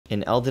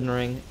In Elden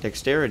Ring,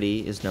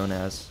 dexterity is known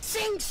as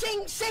sing,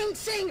 sing, sing,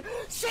 sing,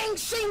 sing,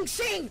 sing,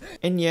 sing.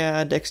 And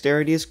yeah,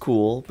 dexterity is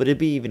cool, but it'd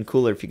be even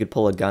cooler if you could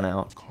pull a gun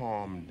out.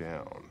 Calm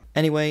down.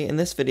 Anyway, in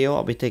this video,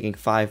 I'll be taking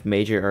 5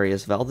 major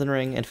areas of Elden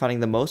Ring and finding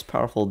the most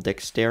powerful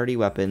dexterity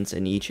weapons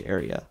in each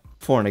area.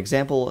 For an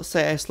example,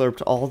 say I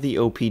slurped all the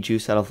OP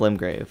juice out of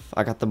Limgrave.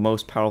 I got the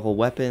most powerful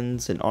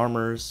weapons and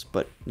armors,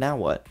 but now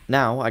what?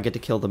 Now I get to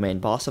kill the main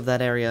boss of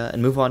that area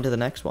and move on to the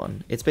next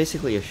one. It's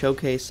basically a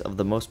showcase of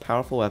the most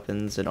powerful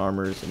weapons and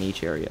armors in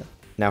each area.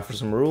 Now for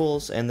some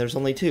rules, and there's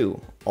only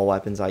 2. All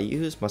weapons I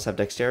use must have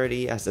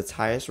dexterity as its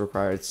highest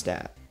required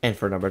stat. And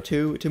for number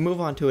 2, to move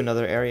on to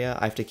another area,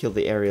 I have to kill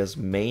the area's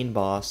main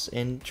boss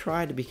and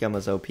try to become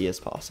as OP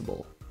as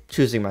possible.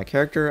 Choosing my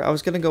character, I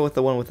was going to go with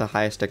the one with the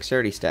highest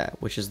dexterity stat,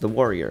 which is the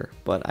warrior,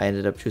 but I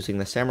ended up choosing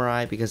the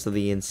samurai because of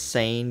the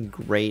insane,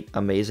 great,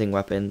 amazing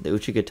weapon, the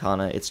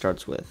Uchigatana, it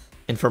starts with.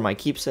 And for my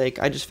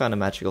keepsake, I just found a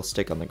magical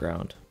stick on the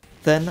ground.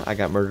 Then, I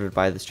got murdered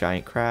by this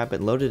giant crab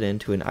and loaded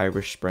into an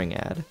Irish Spring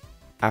ad.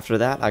 After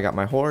that, I got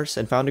my horse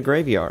and found a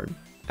graveyard.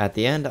 At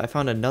the end, I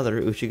found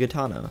another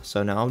Uchigatana,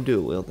 so now I'm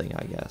dual wielding,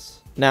 I guess.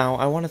 Now,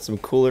 I wanted some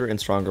cooler and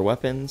stronger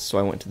weapons, so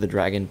I went to the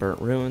Dragon Burnt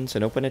Ruins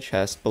and opened a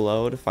chest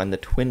below to find the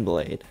Twin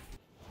Blade.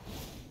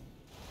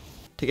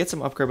 To get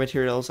some upgrade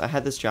materials, I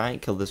had this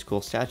giant kill this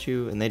cool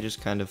statue, and they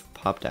just kind of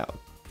popped out.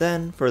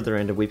 Then, further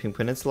into Weeping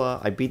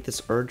Peninsula, I beat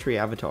this Erd Tree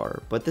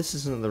avatar, but this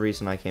isn't the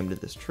reason I came to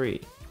this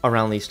tree.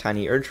 Around these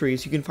tiny Erd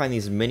Trees, you can find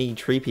these mini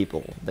tree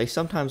people. They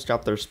sometimes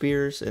drop their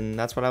spears, and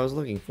that's what I was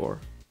looking for.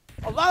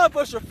 A lot of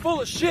us are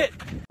full of shit!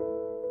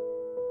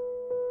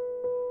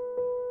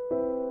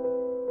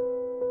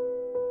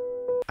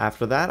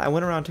 After that, I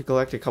went around to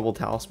collect a couple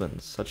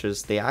talismans, such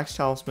as the Axe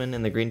Talisman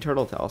and the Green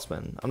Turtle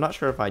Talisman. I'm not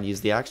sure if I'd use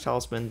the Axe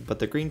Talisman, but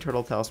the Green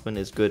Turtle Talisman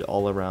is good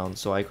all around,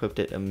 so I equipped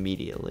it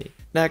immediately.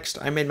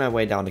 Next, I made my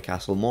way down to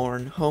Castle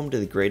Morn, home to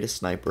the greatest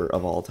sniper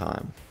of all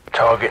time.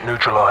 Target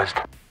neutralized.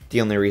 The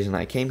only reason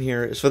I came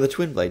here is for the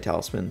Twin Blade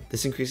Talisman.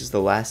 This increases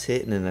the last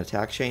hit in an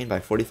attack chain by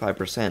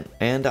 45%,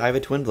 and I have a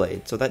Twin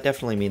Blade, so that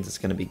definitely means it's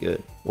going to be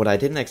good. What I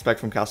didn't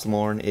expect from Castle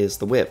Morn is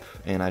the whip,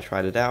 and I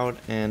tried it out,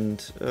 and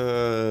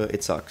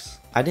it sucks.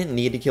 I didn't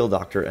need to kill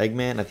Dr.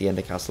 Eggman at the end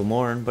of Castle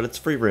Morn, but it's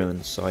free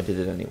runes, so I did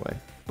it anyway.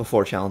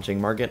 Before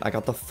challenging Margit, I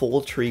got the full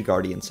Tree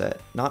Guardian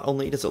set. Not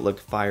only does it look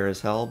fire as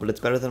hell, but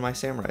it's better than my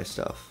samurai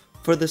stuff.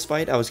 For this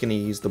fight, I was going to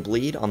use the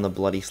bleed on the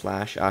Bloody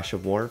Slash Ash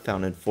of War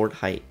found in Fort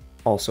Height.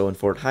 Also in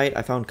Fort Height,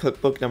 I found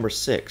cookbook number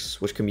 6,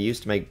 which can be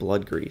used to make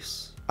blood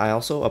grease. I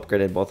also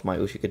upgraded both my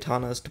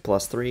Uchigatana's to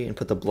 +3 and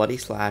put the Bloody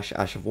Slash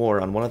Ash of War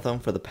on one of them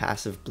for the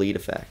passive bleed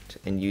effect,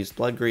 and used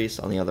blood grease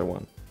on the other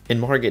one. And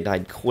Margit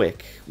died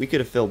quick. We could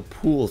have filled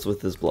pools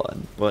with his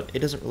blood, but it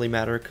doesn't really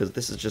matter because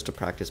this is just a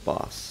practice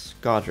boss.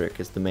 Godric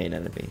is the main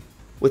enemy.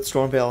 With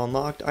Stormveil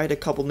unlocked, I had a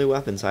couple new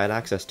weapons I had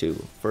access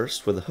to,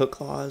 first with the Hook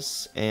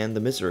Claws and the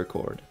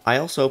Misericord. I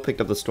also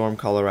picked up the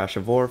Stormcaller Ash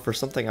of War for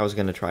something I was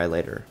going to try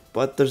later.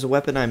 But there's a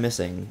weapon I'm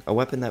missing, a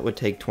weapon that would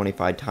take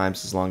 25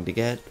 times as long to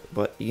get,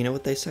 but you know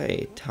what they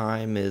say,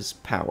 time is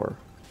power.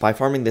 By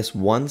farming this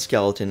one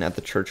skeleton at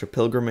the Church of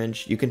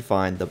Pilgrimage, you can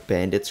find the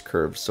Bandit's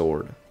Curved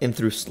Sword. And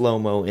through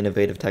slow-mo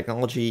innovative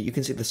technology, you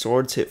can see the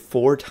swords hit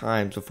 4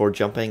 times before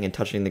jumping and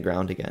touching the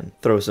ground again.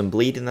 Throw some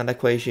bleed in that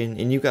equation,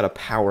 and you got a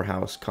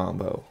powerhouse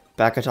combo.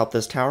 Back atop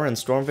this tower in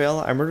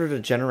Stormveil, I murdered a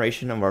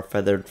generation of our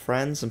feathered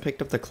friends and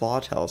picked up the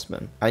Claw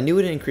Talisman. I knew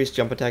it increased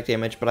jump attack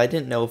damage, but I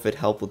didn't know if it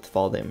helped with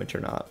fall damage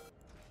or not.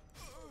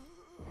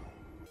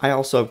 I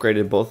also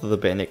upgraded both of the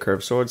Bandit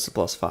Curved Swords to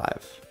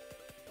 +5.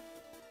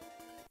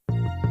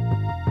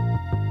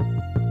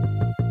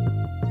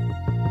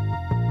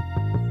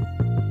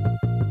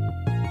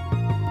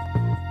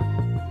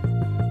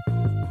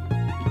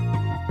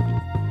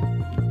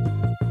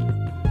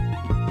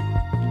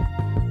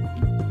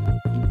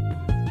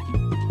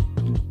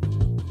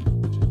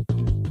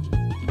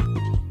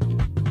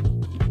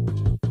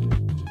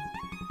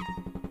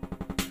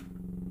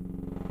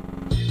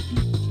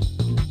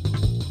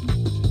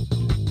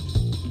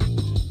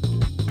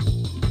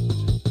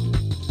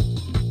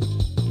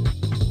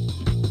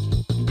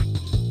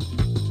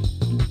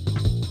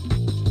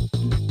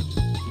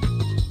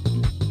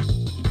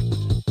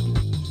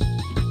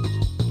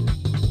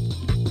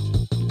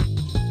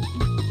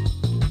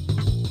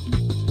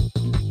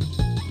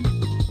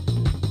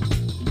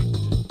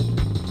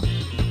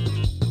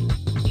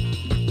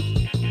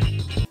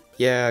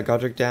 Yeah,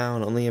 Godric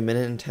down, only a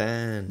minute and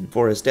 10.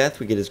 For his death,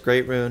 we get his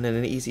Great Rune and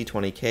an easy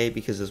 20k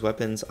because his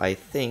weapons, I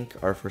think,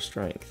 are for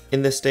strength.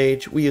 In this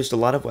stage, we used a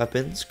lot of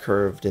weapons,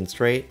 curved and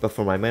straight, but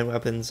for my main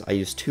weapons, I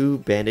used 2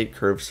 Bandit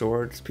Curved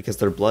Swords because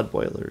they're blood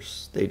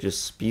boilers. They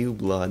just spew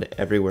blood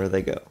everywhere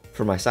they go.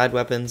 For my side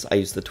weapons, I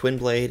used the Twin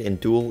Blade and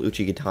dual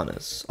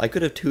Uchigatanas. I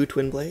could have 2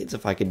 Twin Blades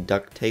if I could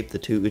duct tape the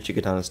 2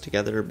 Uchigatanas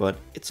together, but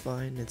it's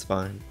fine, it's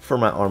fine. For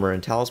my armor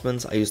and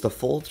talismans, I used the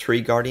full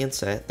Tree Guardian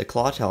set, the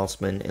Claw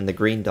Talisman, and the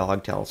Green Dog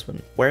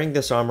Talisman. Wearing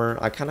this armor,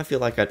 I kind of feel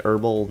like an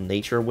herbal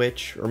nature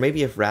witch, or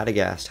maybe if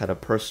Radagast had a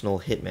personal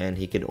hitman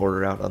he could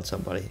order out on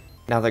somebody.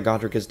 Now that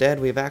Godric is dead,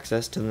 we have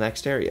access to the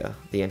next area,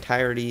 the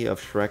entirety of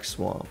Shrek's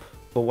Swamp.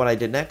 But what I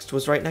did next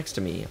was right next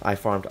to me. I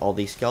farmed all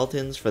these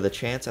skeletons for the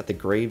chance at the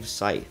Grave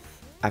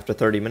Scythe. After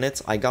 30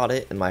 minutes, I got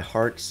it and my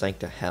heart sank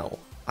to hell.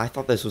 I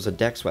thought this was a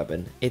dex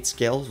weapon. It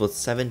scales with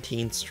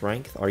 17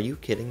 strength, are you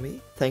kidding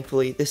me?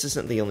 Thankfully, this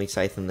isn't the only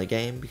scythe in the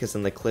game, because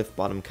in the cliff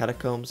bottom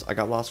catacombs, I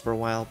got lost for a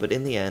while, but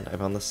in the end, I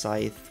found the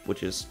scythe,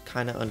 which is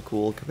kinda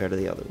uncool compared to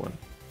the other one.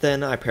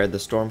 Then I paired the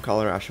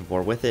Stormcaller Ash of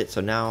War with it,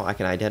 so now I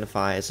can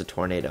identify as a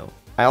tornado.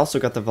 I also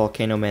got the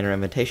Volcano Manor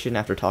invitation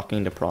after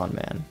talking to Prawn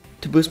Man.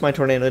 To boost my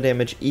tornado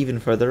damage even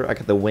further, I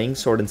got the Winged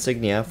Sword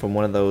insignia from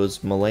one of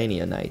those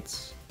Millennia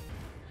Knights.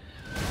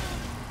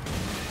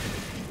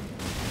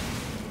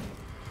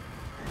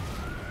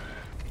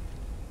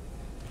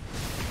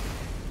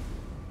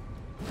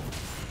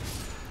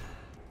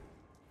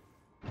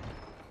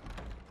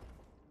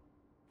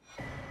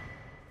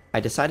 I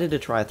decided to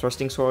try a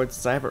thrusting sword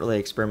since I haven't really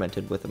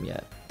experimented with them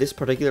yet. This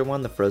particular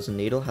one, the Frozen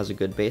Needle, has a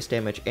good base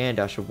damage and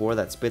Ash of War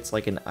that spits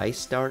like an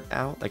ice dart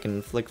out that can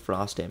inflict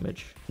frost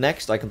damage.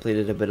 Next, I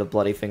completed a bit of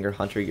Bloody Finger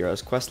Hunter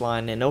Yura's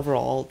questline, and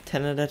overall,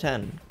 10 out of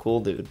 10.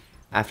 Cool dude.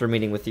 After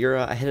meeting with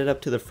Yura, I headed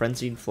up to the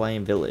Frenzied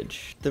Flame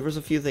village. There was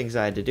a few things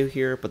I had to do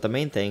here, but the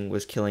main thing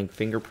was killing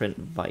Fingerprint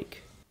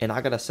Vike. And I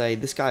gotta say,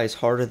 this guy is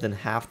harder than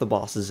half the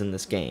bosses in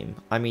this game.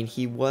 I mean,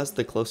 he was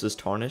the closest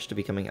Tarnish to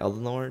becoming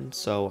Elden Lord,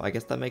 so I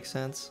guess that makes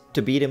sense.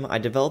 To beat him, I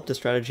developed a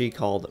strategy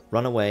called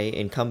run away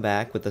and come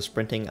back with the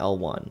sprinting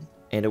L1.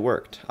 And it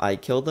worked. I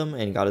killed him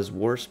and got his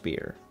War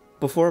Spear.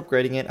 Before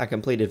upgrading it, I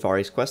completed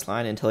Vari's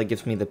questline until it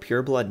gives me the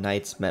Pureblood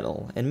Knight's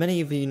medal, and many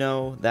of you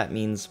know that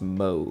means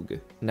Moog.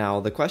 Now,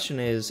 the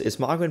question is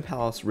Mogwin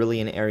Palace really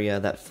an area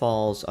that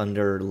falls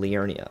under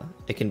Liurnia?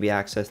 It can be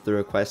accessed through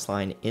a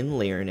questline in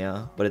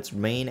Liurnia, but its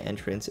main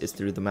entrance is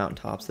through the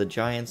mountaintops, the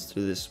giants,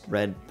 through this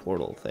red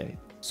portal thing.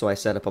 So I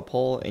set up a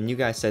poll, and you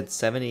guys said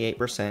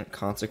 78%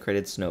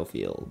 consecrated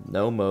snowfield.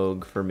 No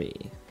Moog for me.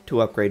 To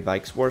upgrade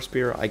Vike's War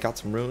Spear, I got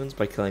some runes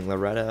by killing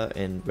Loretta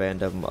and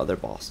random other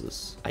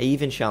bosses. I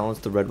even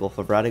challenged the Red Wolf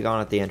of Radagon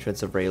at the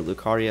entrance of Raya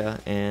Lucaria,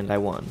 and I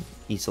won,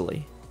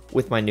 easily.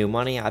 With my new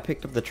money, I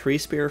picked up the Tree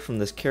Spear from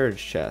this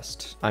carriage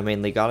chest. I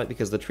mainly got it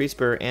because the Tree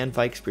Spear and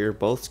Vike Spear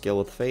both scale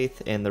with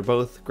faith, and they're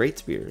both great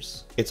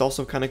spears. It's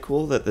also kinda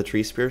cool that the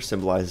Tree Spear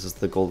symbolizes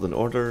the Golden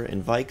Order,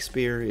 and Vike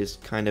Spear is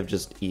kind of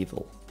just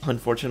evil.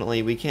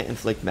 Unfortunately, we can't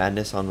inflict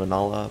madness on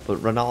Renala,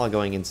 but Renala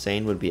going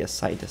insane would be a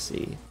sight to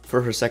see.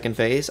 For her second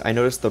phase, I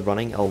noticed the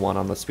running L1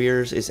 on the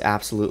spears is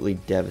absolutely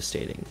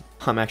devastating.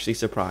 I'm actually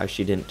surprised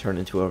she didn't turn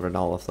into a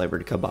Renala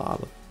flavored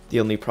kebab. The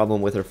only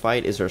problem with her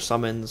fight is her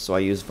summons, so I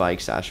use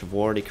Vike's Ash of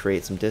War to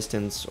create some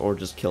distance or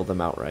just kill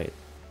them outright.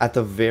 At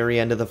the very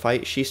end of the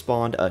fight, she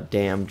spawned a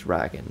damn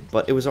dragon,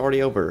 but it was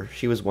already over,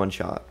 she was one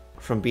shot.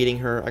 From beating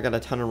her, I got a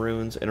ton of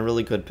runes and a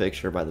really good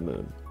picture by the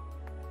moon.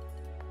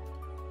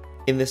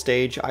 In this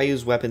stage, I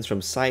use weapons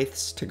from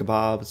scythes to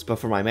kebabs, but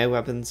for my melee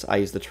weapons, I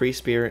use the Tree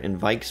Spear and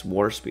Vike's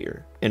War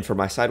Spear. And for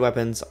my side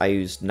weapons, I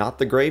used not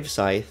the Grave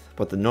Scythe,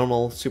 but the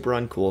normal, super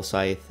uncool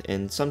scythe,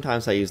 and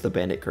sometimes I use the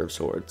Bandit Curve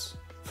Swords.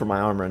 For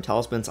my armor and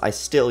talismans, I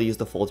still use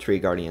the full Tree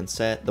Guardian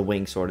set, the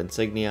Winged Sword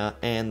insignia,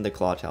 and the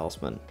Claw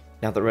Talisman.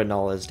 Now that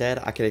Renala is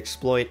dead, I can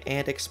exploit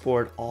and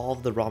export all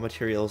of the raw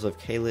materials of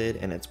Caelid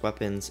and its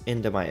weapons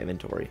into my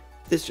inventory.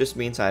 This just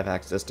means I have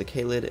access to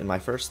Caelid, and my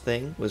first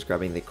thing was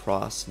grabbing the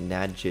Cross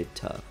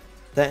Nadjita.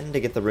 Then, to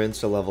get the runes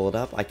to level it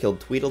up, I killed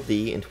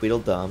Tweedledee and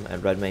Tweedledum at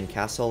Redmane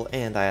Castle,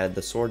 and I added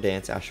the Sword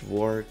Dance Ash of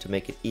War to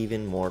make it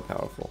even more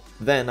powerful.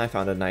 Then, I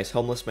found a nice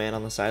homeless man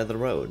on the side of the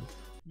road.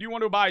 Do you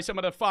want to buy some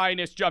of the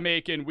finest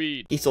Jamaican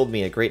weed? He sold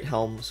me a great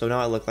helm, so now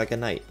I look like a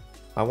knight.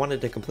 I wanted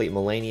to complete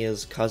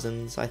Melania's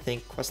cousin's, I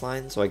think,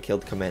 questline, so I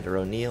killed Commander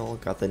O'Neill,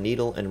 got the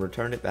needle, and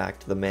returned it back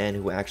to the man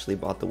who actually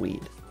bought the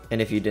weed.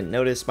 And if you didn't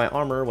notice, my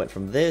armor went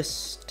from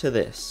this to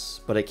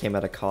this, but it came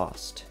at a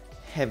cost.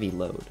 Heavy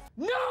load.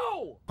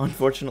 No!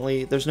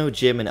 Unfortunately, there's no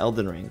gym in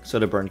Elden Ring, so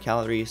to burn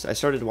calories, I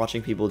started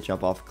watching people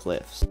jump off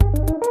cliffs.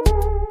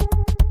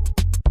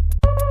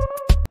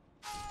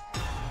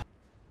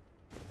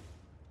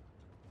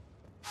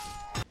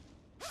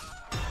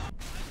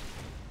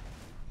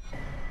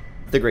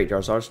 The Great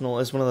Jar's Arsenal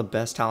is one of the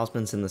best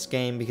talismans in this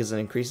game because it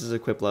increases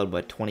equip load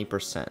by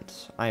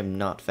 20%. I am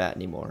not fat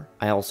anymore.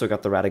 I also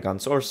got the Radagon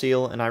Sword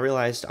Seal, and I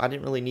realized I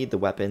didn't really need the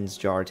Weapons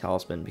Jar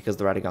talisman because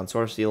the Radagon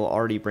Sword Seal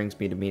already brings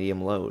me to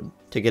medium load.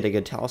 To get a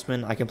good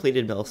talisman, I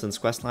completed Millicent's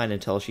questline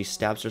until she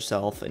stabs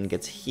herself and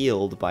gets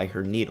healed by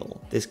her needle.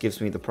 This gives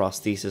me the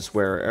Prosthesis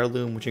Wearer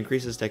Heirloom, which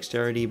increases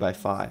dexterity by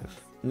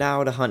 5.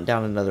 Now to hunt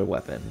down another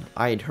weapon.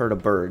 I had heard a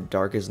bird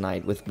dark as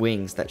night with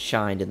wings that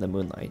shined in the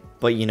moonlight.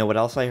 But you know what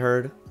else I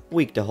heard?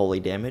 Weak to holy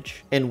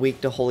damage. And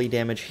weak to holy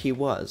damage he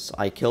was.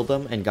 I killed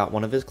him and got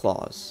one of his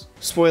claws.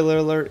 Spoiler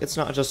alert, it's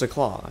not just a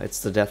claw,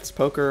 it's the Death's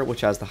Poker, which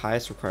has the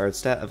highest required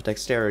stat of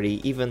dexterity,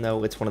 even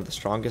though it's one of the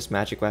strongest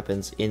magic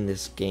weapons in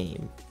this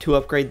game. To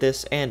upgrade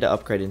this, and to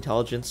upgrade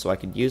intelligence so I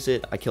could use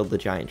it, I killed the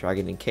giant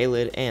dragon in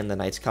Caelid and the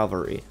Knight's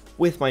Cavalry.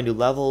 With my new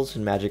levels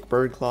and Magic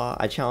Bird Claw,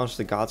 I challenged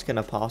the Godskin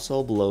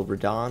Apostle below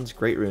Radahn's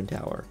Great Rune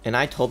Tower, and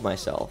I told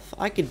myself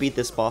I could beat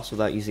this boss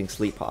without using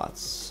sleep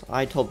pots.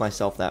 I told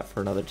myself that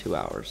for another 2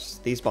 hours.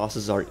 These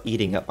bosses are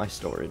eating up my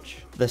storage.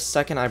 The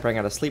second I bring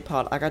out a sleep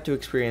pot, I got to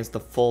experience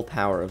the full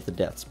power of the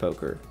Death's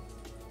Poker.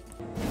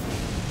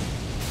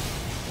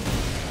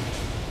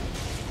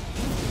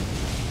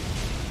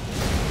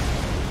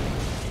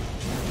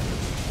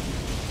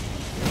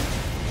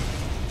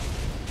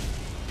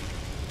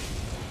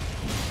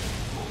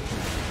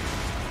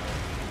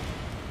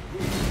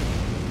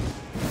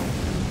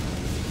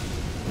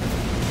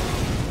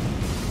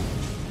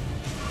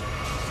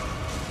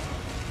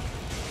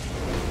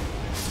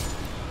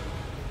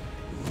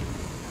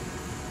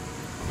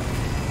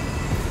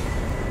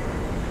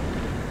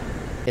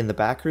 In the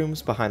back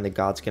rooms behind the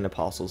Godskin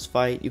Apostle's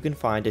fight, you can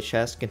find a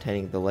chest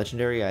containing the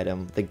legendary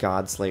item, the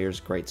Godslayer's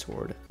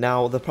Greatsword.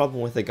 Now, the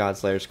problem with the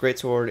Godslayer's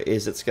Greatsword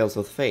is it scales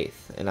with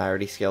faith, and I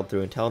already scaled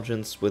through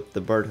intelligence with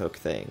the bird hook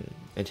thing.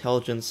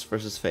 Intelligence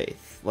versus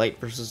faith,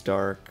 light versus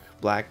dark,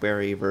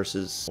 blackberry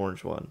versus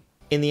orange one.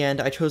 In the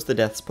end, I chose the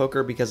Death's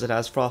Poker because it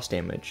has frost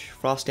damage.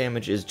 Frost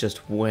damage is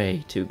just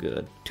way too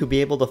good. To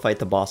be able to fight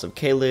the boss of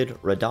Caelid,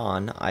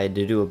 Radahn, I had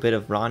to do a bit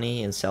of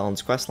Ranni and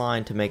Selen's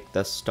questline to make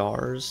the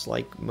stars,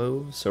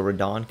 move so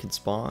Radahn could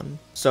spawn.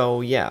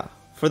 So yeah,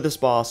 for this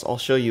boss, I'll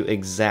show you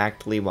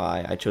exactly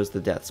why I chose the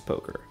Death's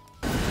Poker.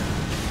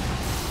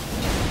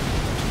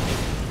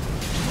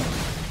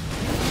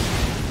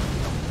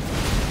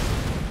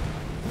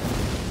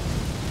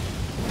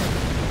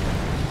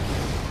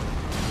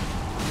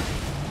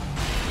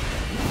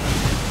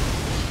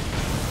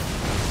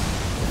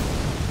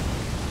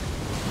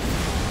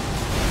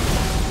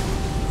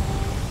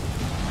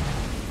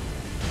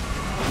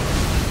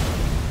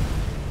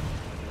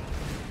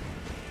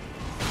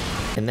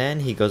 And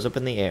then he goes up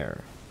in the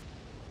air.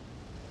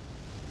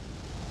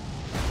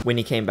 When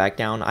he came back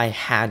down, I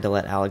had to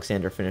let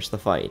Alexander finish the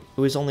fight. It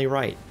was only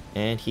right,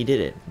 and he did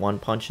it. One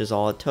punch is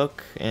all it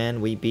took,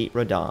 and we beat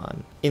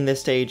Radahn. In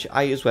this stage,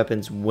 I used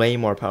weapons way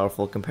more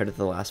powerful compared to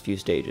the last few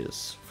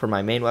stages. For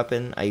my main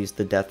weapon, I used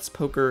the Death's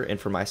Poker, and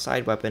for my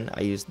side weapon,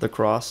 I used the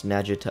Cross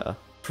Najita.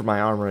 For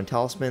my armor and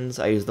talismans,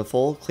 I used the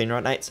full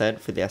Cleanrot Knight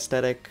set for the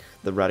aesthetic,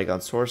 the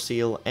Radagon Sword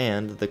Seal,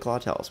 and the Claw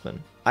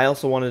Talisman. I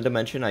also wanted to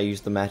mention I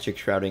used the Magic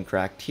Shrouding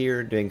Crack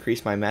tier to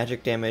increase my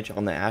magic damage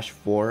on the Ash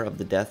of War of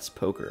the Death's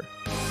Poker.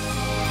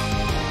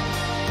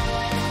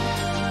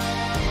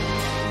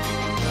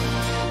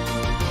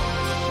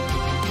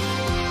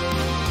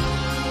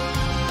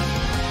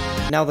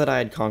 Now that I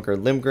had conquered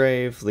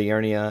Limgrave,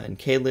 Liurnia, and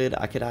Caelid,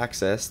 I could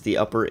access the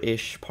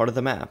upper-ish part of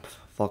the map,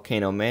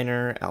 Volcano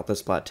Manor,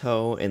 Altus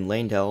Plateau, and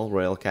Lanedell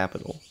Royal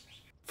Capital.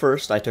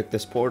 First, I took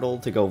this portal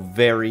to go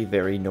very,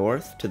 very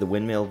north to the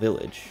Windmill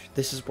Village.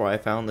 This is where I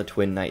found the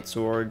Twin Knight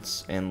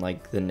Swords and,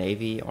 the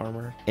Navy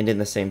armor. And in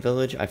the same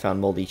village, I found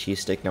Moldy Cheese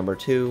Stick number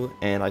 2,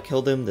 and I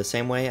killed him the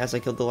same way as I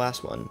killed the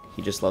last one.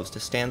 He just loves to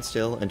stand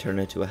still and turn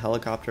into a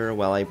helicopter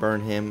while I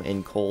burn him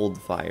in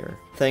cold fire.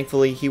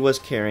 Thankfully, he was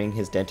carrying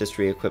his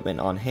dentistry equipment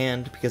on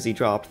hand because he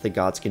dropped the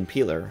Godskin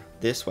Peeler.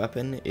 This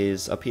weapon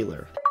is a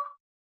peeler.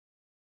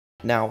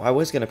 Now, I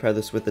was going to pair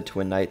this with the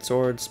Twin Knight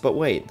Swords, but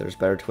wait, there's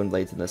better twin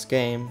blades in this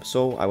game,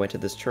 so I went to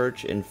this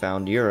church and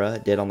found Yura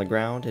dead on the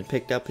ground and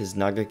picked up his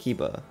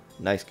Nagakiba,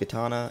 nice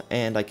katana,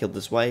 and I killed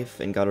his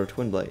wife and got her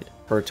twin blade.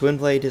 Her twin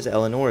blade is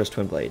Eleanor's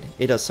twin blade.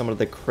 It does some of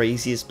the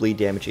craziest bleed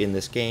damage in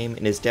this game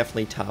and is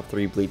definitely top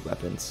 3 bleed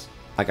weapons.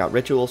 I got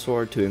Ritual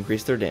Sword to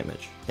increase their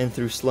damage. And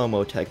through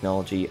slow-mo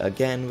technology,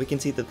 again, we can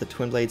see that the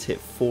twin blades hit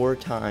 4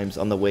 times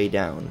on the way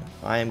down.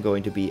 I am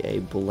going to be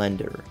a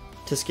blender.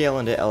 To scale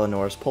into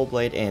Eleanor's Pole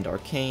Blade and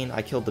Arcane,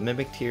 I killed the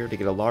Mimic tier to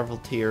get a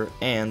Larval tier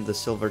and the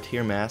Silver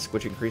tier mask,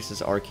 which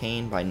increases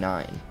Arcane by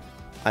 9.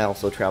 I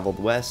also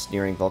traveled west,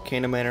 nearing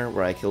Volcano Manor,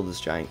 where I killed this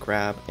giant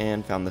crab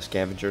and found the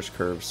Scavenger's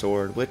Curved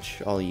Sword,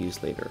 which I'll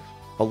use later.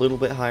 A little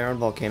bit higher on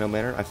Volcano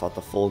Manor, I fought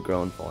the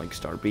full-grown Falling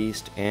Star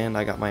Beast, and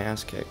I got my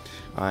ass kicked.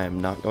 I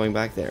am not going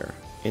back there.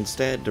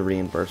 Instead, to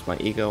reimburse my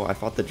ego, I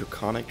fought the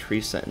Draconic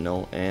Tree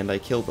Sentinel, and I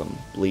killed him.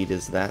 Bleed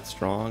is that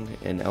strong,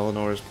 and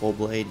Eleanor's Pole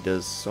Blade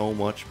does so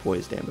much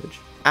poise damage.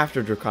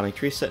 After Draconic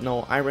Tree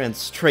Sentinel, I ran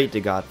straight to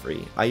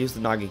Godfrey. I used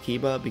the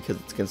Nagakiba because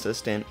it's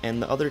consistent,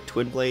 and the other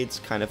twin blades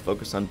kind of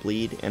focus on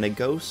bleed, and a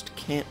ghost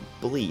can't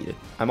bleed.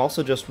 I'm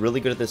also just really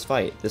good at this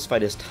fight. This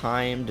fight is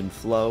timed and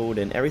flowed,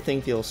 and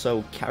everything feels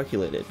so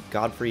calculated.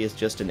 Godfrey is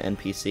just an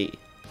NPC.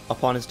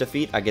 Upon his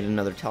defeat, I get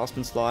another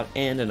talisman slot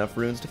and enough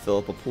runes to fill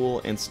up a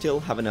pool and still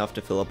have enough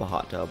to fill up a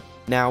hot tub.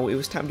 Now, it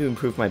was time to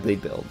improve my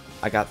bleed build.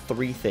 I got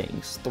 3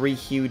 things, 3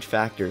 huge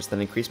factors that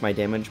increased my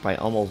damage by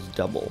almost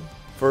double.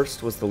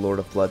 First was the Lord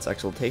of Blood's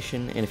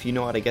Exaltation, and if you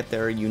know how to get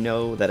there, you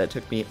know that it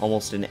took me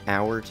almost an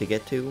hour to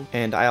get to,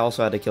 and I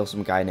also had to kill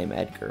some guy named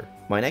Edgar.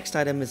 My next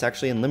item is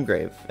actually in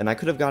Limgrave, and I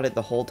could have got it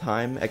the whole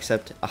time,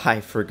 except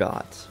I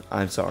forgot.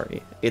 I'm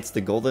sorry. It's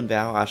the Golden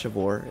Vow Ash of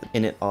War,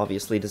 and it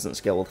obviously doesn't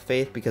scale with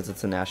Faith because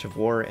it's an Ash of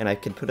War, and I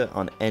can put it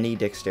on any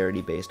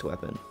dexterity-based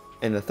weapon.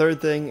 And the third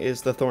thing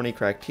is the Thorny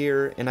Cracked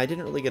Tear, and I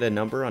didn't really get a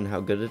number on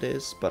how good it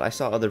is, but I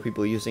saw other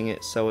people using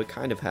it, so it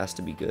kind of has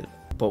to be good.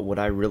 But would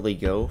I really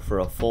go for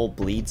a full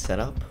bleed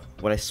setup?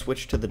 Would I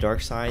switch to the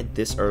dark side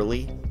this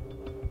early?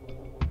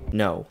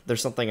 No,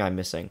 there's something I'm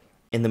missing.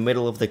 In the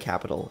middle of the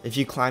capital, if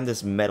you climb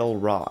this metal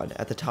rod,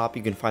 at the top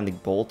you can find the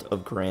Bolt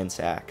of Grand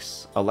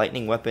Axe, a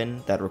lightning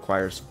weapon that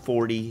requires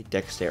 40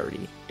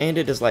 dexterity. And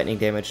it does lightning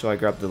damage, so I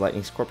grabbed the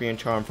Lightning Scorpion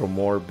Charm for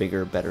more,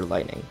 bigger, better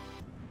lightning.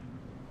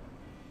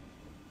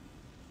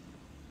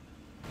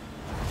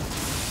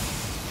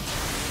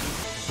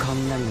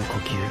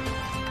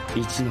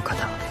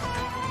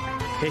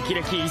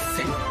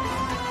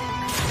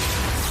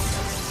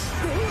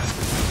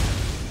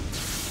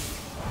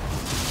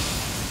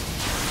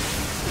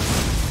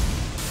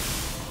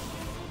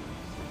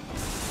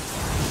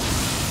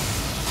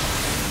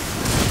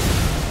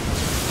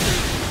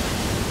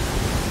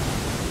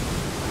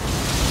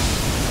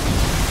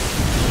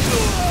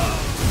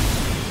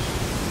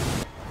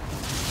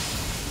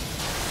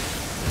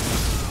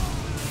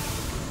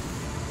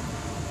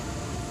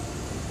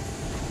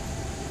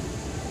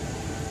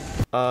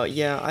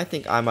 Yeah, I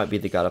think I might be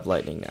the god of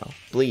lightning now.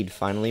 Bleed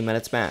finally met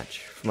its match.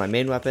 For my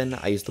main weapon,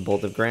 I used the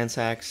Bolt of Grand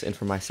Axe, and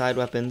for my side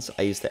weapons,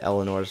 I used the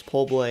Eleanor's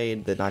Pole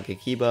Blade, the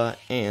Nagakiba,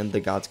 and the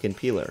Godskin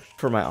Peeler.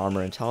 For my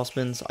armor and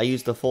talismans, I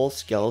used the full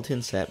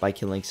skeleton set by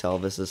killing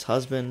Selvis's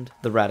husband,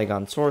 the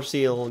Radagon Sword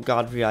Seal,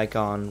 Godfrey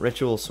Icon,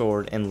 Ritual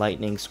Sword, and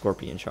Lightning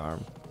Scorpion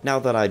Charm. Now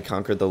that I'd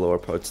conquered the lower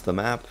parts of the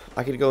map,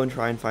 I could go and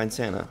try and find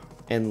Santa.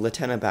 And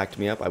Latenna backed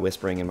me up by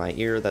whispering in my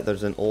ear that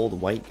there's an old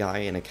white guy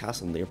in a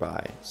castle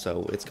nearby,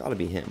 so it's gotta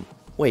be him.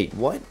 Wait,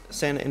 what?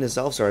 Santa and his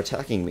elves are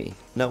attacking me.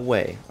 No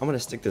way. I'm gonna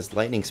stick this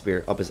lightning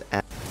spear up his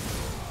ass.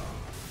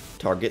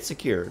 Target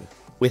secured.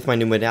 With my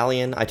new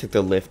medallion, I took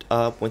the lift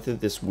up, went through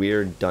this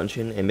weird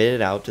dungeon, and made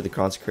it out to the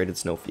consecrated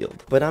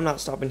snowfield. But I'm not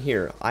stopping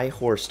here. I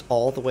horsed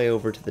all the way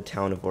over to the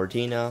town of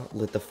Ordina,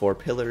 lit the 4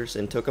 pillars,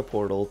 and took a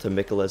portal to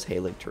Mikola's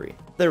Haligtree.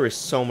 There were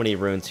so many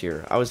runes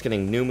here. I was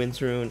getting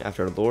Newman's rune,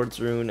 after Lord's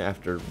rune,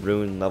 after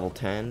rune level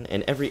 10,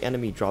 and every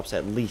enemy drops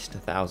at least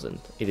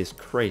 1,000. It is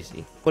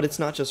crazy. But it's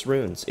not just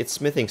runes, it's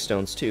smithing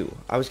stones too.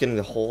 I was getting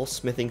the whole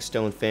smithing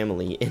stone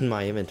family in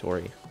my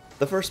inventory.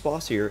 The first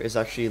boss here is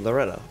actually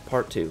Loretta,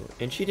 part 2,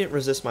 and she didn't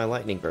resist my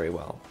lightning very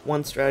well.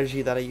 One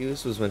strategy that I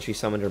used was when she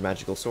summoned her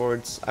magical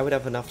swords, I would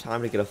have enough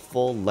time to get a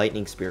full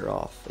lightning spear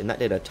off, and that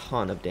did a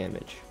ton of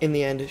damage. In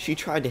the end, she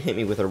tried to hit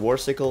me with her war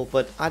sickle,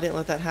 but I didn't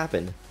let that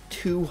happen.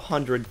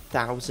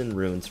 200,000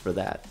 runes for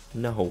that.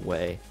 No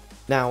way.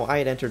 Now, I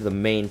had entered the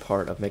main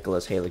part of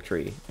Mikola's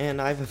Haligtree,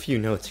 and I have a few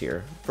notes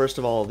here. First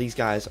of all, these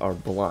guys are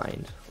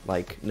blind.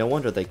 Like, no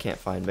wonder they can't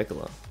find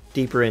Mikola.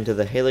 Deeper into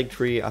the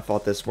Haligtree, I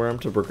fought this worm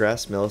to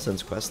progress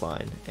Millicent's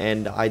questline,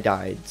 and I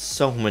died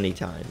so many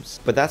times.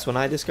 But that's when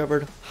I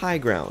discovered high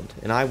ground,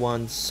 and I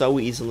won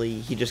so easily,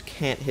 he just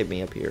can't hit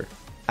me up here.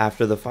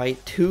 After the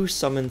fight, 2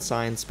 summon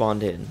signs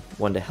spawned in,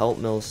 one to help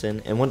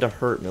Millicent and one to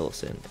hurt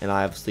Millicent, and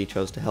I obviously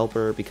chose to help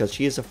her because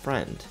she is a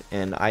friend,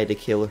 and I had to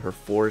kill her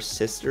 4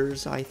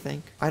 sisters, I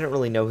think? I don't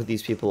really know who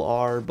these people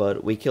are,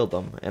 but we killed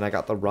them, and I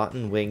got the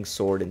Rotten Wing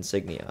Sword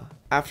insignia.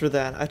 After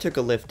that, I took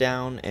a lift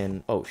down,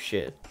 and oh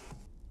shit.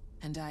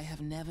 And I have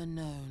never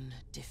known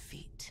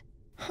defeat.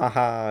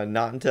 Haha,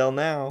 not until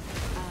now.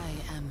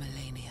 I am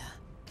Melania.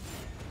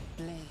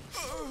 Blaze.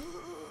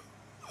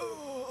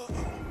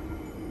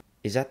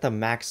 Is that the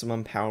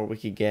maximum power we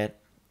could get?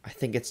 I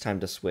think it's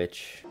time to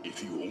switch.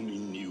 If you only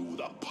knew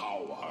the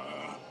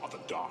power of the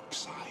dark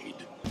side.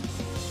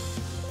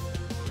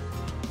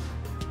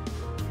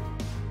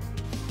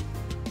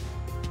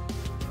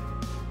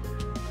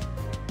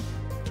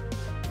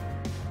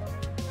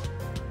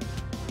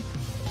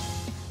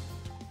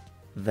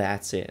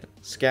 That's it.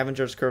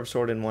 Scavenger's curved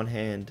sword in one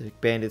hand,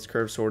 Bandit's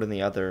curved sword in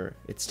the other.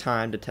 It's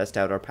time to test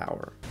out our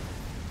power.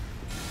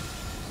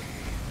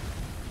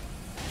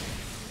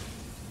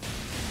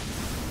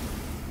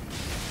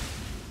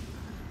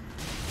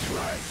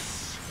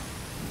 Twice.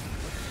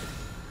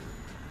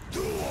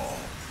 Duel.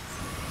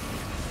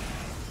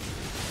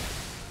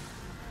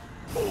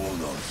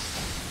 Bonus.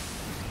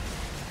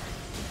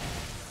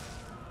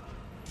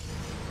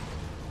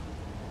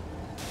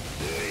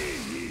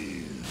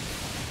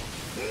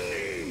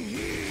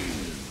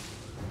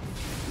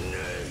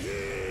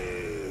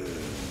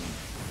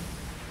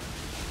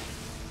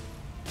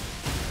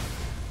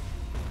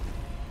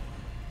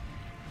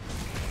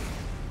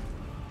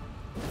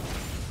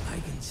 I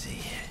can see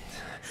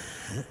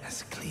it,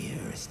 as clear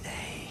as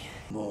day.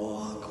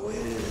 More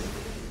quill.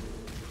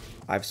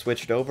 I've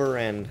switched over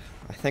and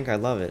I think I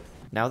love it.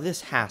 Now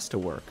this has to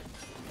work.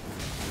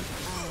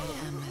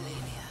 I am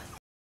Melania.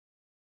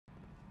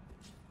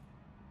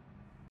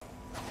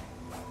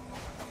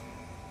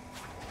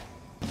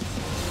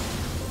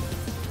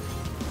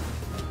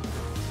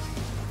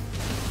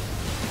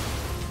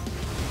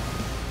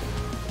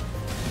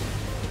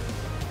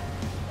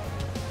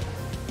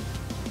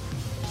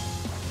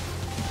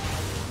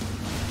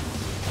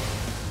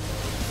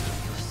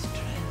 Your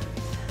strength,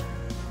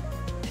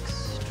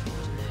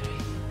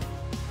 extraordinary.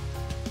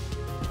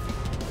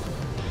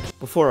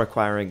 Before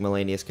acquiring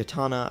Melania's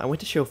katana, I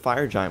went to show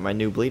Fire Giant my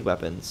new bleed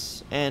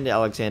weapons, and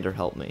Alexander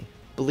helped me.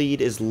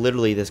 Bleed is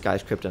literally this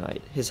guy's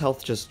kryptonite. His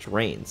health just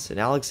drains, and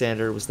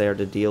Alexander was there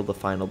to deal the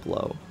final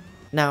blow.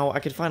 Now,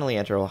 I could finally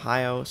enter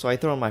Ohio, so I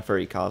throw on my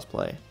furry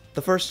cosplay.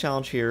 The first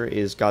challenge here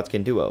is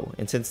Godskin Duo,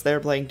 and since they're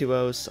playing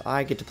duos,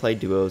 I get to play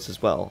duos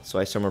as well, so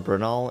I summon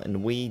Bernal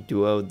and we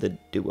duoed the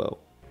duo.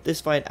 This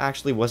fight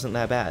actually wasn't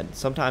that bad.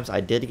 Sometimes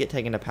I did get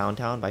taken to Pound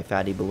Town by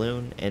Fatty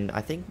Balloon, and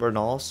I think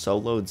Bernal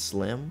soloed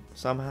Slim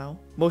somehow.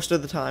 Most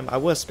of the time, I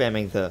was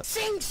spamming the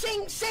Sing,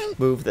 sing, sing!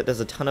 move that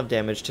does a ton of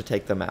damage to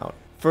take them out.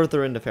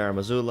 Further into Farah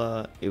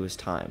Missoula, it was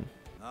time.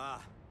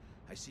 Ah,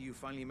 I see you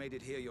finally made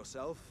it here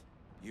yourself.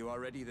 You are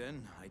ready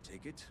then, I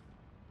take it?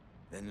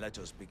 Then let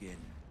us begin.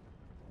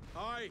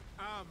 I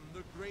am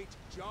the great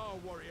Jar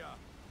Warrior,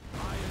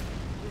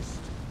 Iron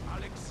Fist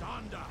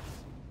Alexander.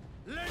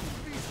 Lend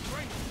me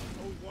strength,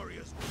 O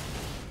warriors.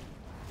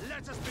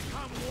 Let us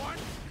become one.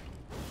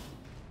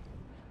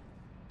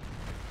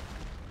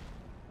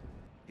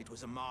 It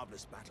was a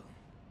marvelous battle.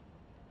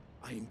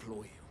 I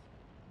implore you,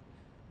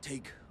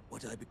 take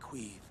what I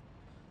bequeath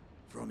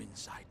from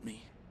inside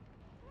me.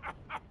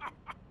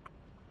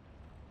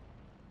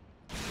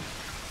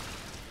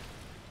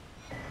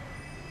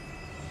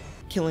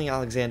 Killing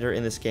Alexander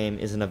in this game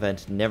is an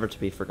event never to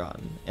be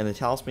forgotten, and the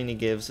talisman he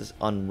gives is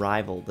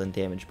unrivaled in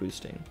damage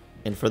boosting.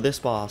 And for this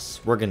boss,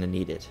 we're gonna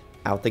need it.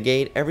 Out the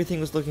gate, everything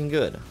was looking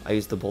good. I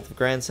used the Bolt of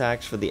Grand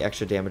Sax for the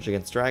extra damage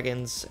against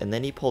dragons, and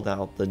then he pulled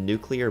out the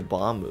nuclear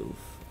bomb move.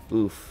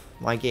 Oof,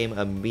 my game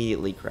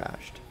immediately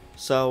crashed.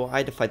 So I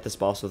had to fight this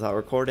boss without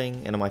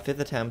recording, and on my 5th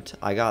attempt,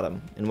 I got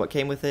him, and what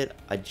came with it?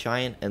 A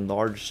giant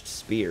enlarged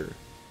spear.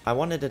 I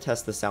wanted to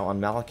test this out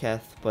on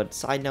Malekith, but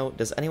side note,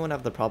 does anyone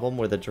have the problem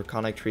where the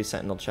Draconic Tree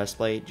Sentinel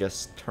chestplate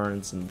just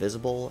turns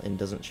invisible and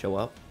doesn't show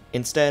up?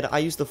 Instead, I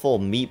used the full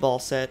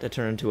meatball set to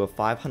turn into a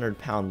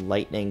 500-pound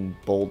lightning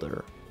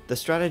boulder. The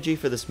strategy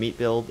for this meat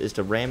build is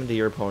to ram into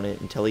your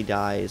opponent until he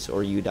dies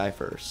or you die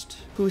first.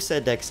 Who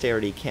said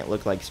dexterity can't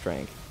look like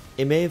strength?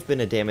 It may have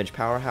been a damage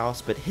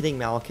powerhouse, but hitting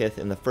Malekith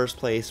in the first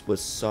place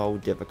was so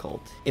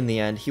difficult. In the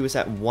end, he was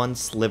at one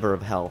sliver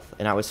of health,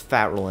 and I was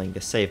fat rolling to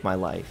save my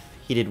life.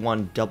 He did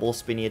one double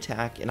spinny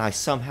attack, and I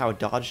somehow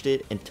dodged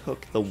it and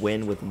took the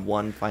win with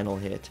one final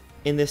hit.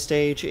 In this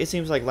stage, it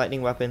seems like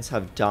lightning weapons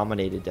have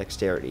dominated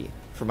dexterity.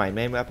 For my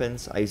main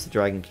weapons, I use the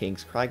Dragon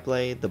King's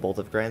Cragblade, the Bolt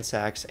of Grand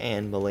Sax,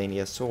 and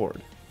Melania's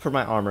Sword. For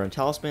my armor and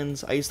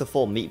talismans, I use the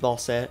full meatball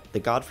set,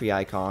 the Godfrey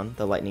Icon,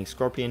 the Lightning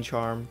Scorpion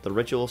Charm, the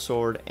Ritual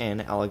Sword,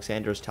 and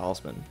Alexander's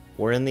Talisman.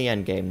 We're in the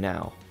endgame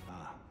now.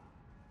 Ah,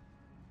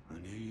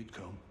 I knew you'd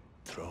come.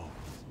 Throne.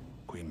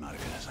 Queen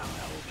Margaret has hung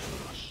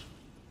hope to us,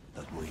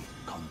 that we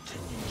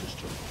continue to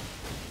struggle.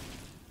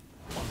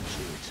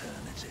 Unto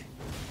eternity.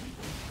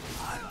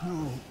 I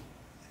know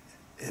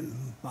in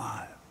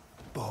my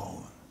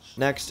bones.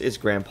 Next is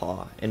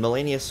Grandpa, and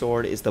Melania's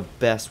Sword is the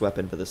best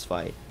weapon for this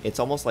fight. It's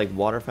almost like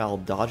Waterfowl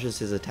dodges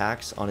his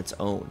attacks on its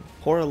own.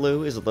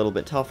 Horalu is a little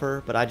bit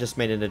tougher, but I just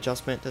made an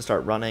adjustment to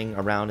start running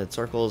around in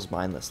circles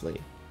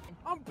mindlessly.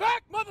 I'm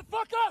back,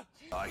 motherfucker!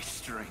 Thy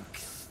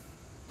strength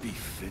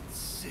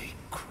befits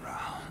a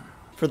crown.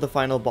 For the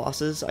final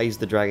bosses, I use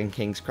the Dragon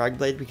King's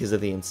Cragblade because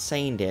of the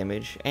insane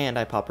damage, and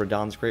I pop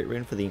Radahn's Great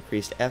Rune for the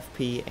increased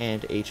FP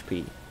and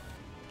HP.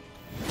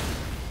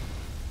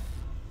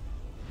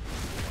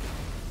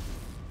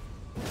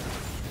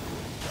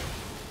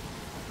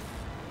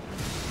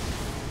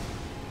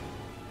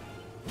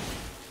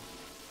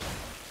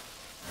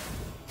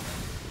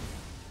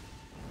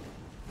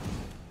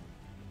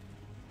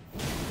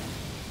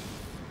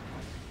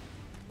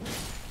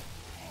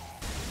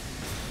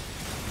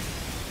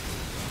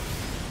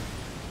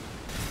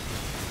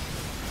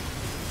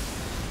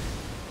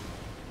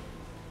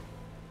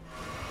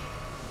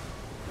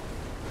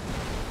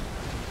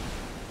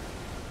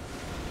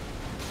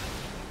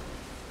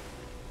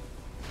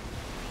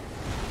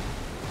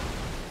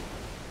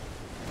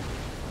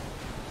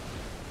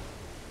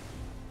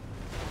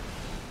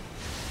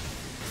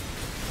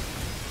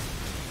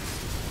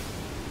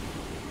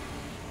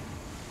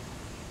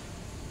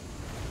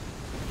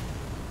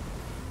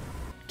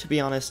 To be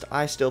honest,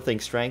 I still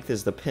think strength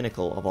is the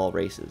pinnacle of all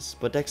races,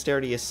 but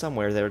dexterity is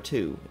somewhere there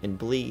too, and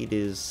bleed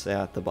is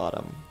at the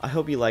bottom. I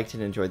hope you liked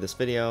and enjoyed this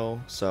video,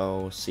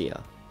 so see ya.